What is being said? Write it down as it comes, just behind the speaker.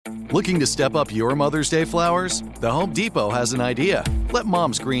Looking to step up your Mother's Day flowers? The Home Depot has an idea. Let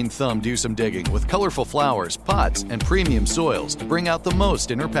Mom's green thumb do some digging with colorful flowers, pots, and premium soils to bring out the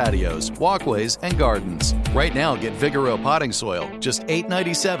most in her patios, walkways, and gardens. Right now, get Vigoro potting soil, just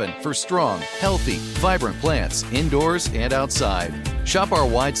 $8.97 for strong, healthy, vibrant plants indoors and outside. Shop our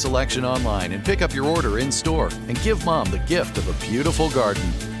wide selection online and pick up your order in-store and give Mom the gift of a beautiful garden.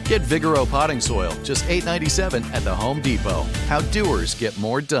 Get Vigoro potting soil, just $8.97 at the Home Depot. How doers get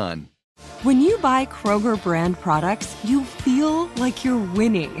more done. When you buy Kroger brand products, you feel like you're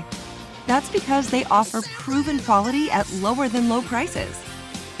winning. That's because they offer proven quality at lower than low prices.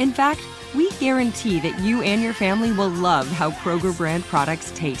 In fact, we guarantee that you and your family will love how Kroger brand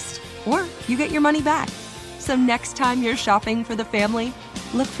products taste, or you get your money back. So next time you're shopping for the family,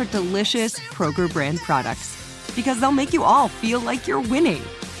 look for delicious Kroger brand products, because they'll make you all feel like you're winning.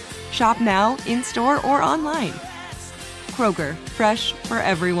 Shop now, in-store, or online. Kroger, fresh for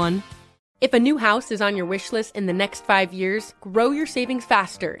everyone. If a new house is on your wish list in the next 5 years, grow your savings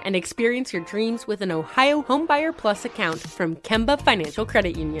faster and experience your dreams with an Ohio Homebuyer Plus account from Kemba Financial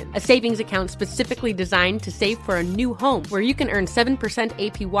Credit Union. A savings account specifically designed to save for a new home, where you can earn 7%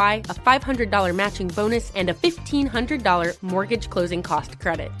 APY, a $500 matching bonus, and a $1,500 mortgage closing cost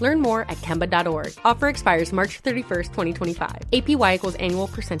credit. Learn more at Kemba.org. Offer expires March 31st, 2025. APY equals annual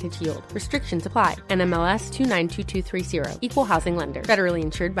percentage yield. Restrictions apply. NMLS 292230. Equal housing lender. Federally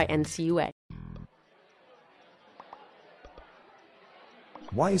insured by NCUA.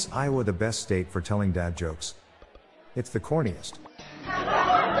 Why is Iowa the best state for telling dad jokes? It's the corniest.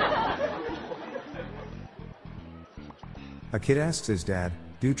 A kid asks his dad,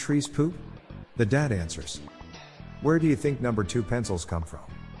 "Do trees poop?" The dad answers, "Where do you think number 2 pencils come from?"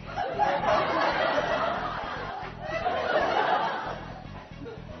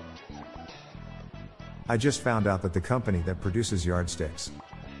 I just found out that the company that produces yardsticks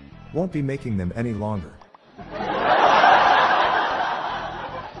won't be making them any longer.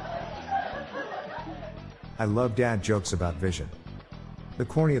 I love dad jokes about vision. The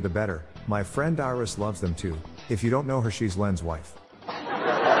cornier the better. My friend Iris loves them too. If you don't know her, she's Len's wife.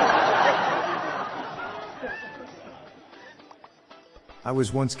 I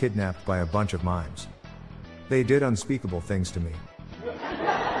was once kidnapped by a bunch of mimes. They did unspeakable things to me.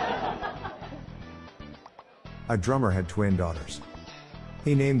 A drummer had twin daughters.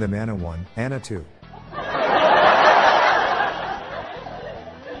 He named them Anna 1, Anna 2.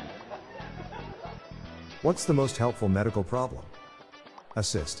 What's the most helpful medical problem? A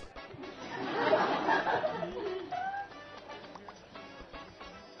cyst.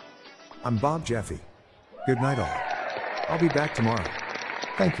 I'm Bob Jeffy. Good night all. I'll be back tomorrow.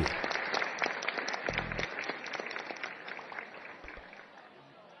 Thank you.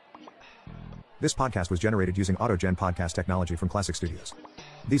 This podcast was generated using AutoGen podcast technology from Classic Studios.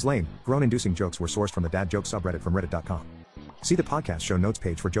 These lame, groan-inducing jokes were sourced from the Dad Joke subreddit from reddit.com. See the podcast show notes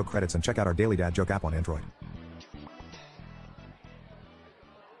page for joke credits and check out our daily Dad Joke app on Android.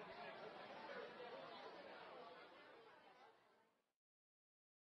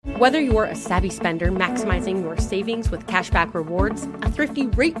 Whether you're a savvy spender maximizing your savings with cashback rewards, a thrifty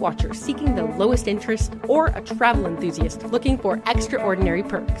rate watcher seeking the lowest interest, or a travel enthusiast looking for extraordinary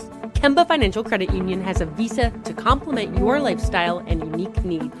perks, Kemba Financial Credit Union has a visa to complement your lifestyle and unique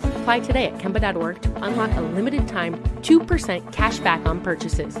needs. Apply today at Kemba.org to unlock a limited time 2% cash back on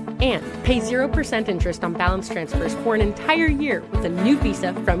purchases and pay 0% interest on balance transfers for an entire year with a new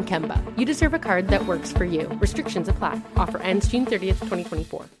visa from Kemba. You deserve a card that works for you. Restrictions apply. Offer ends June 30th,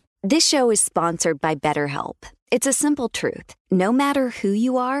 2024. This show is sponsored by BetterHelp. It's a simple truth. No matter who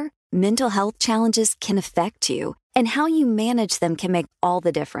you are, mental health challenges can affect you, and how you manage them can make all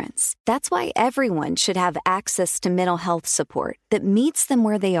the difference. That's why everyone should have access to mental health support that meets them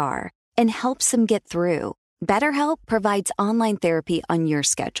where they are and helps them get through. BetterHelp provides online therapy on your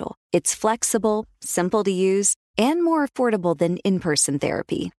schedule. It's flexible, simple to use, and more affordable than in-person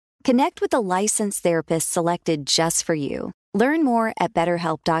therapy. Connect with a licensed therapist selected just for you. Learn more at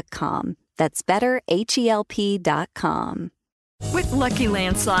BetterHelp.com. That's BetterHelp.com. With Lucky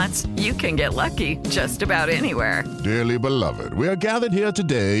Land Slots, you can get lucky just about anywhere. Dearly beloved, we are gathered here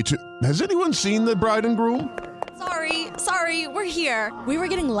today to... Has anyone seen the bride and groom? Sorry, we're here. We were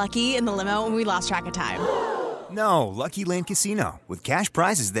getting lucky in the limo and we lost track of time. No, Lucky Land Casino, with cash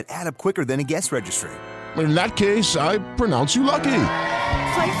prizes that add up quicker than a guest registry. In that case, I pronounce you lucky.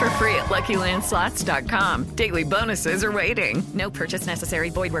 Play for free at LuckyLandSlots.com. Daily bonuses are waiting. No purchase necessary.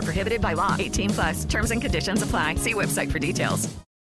 Void where prohibited by law. 18+. Terms and conditions apply. See website for details.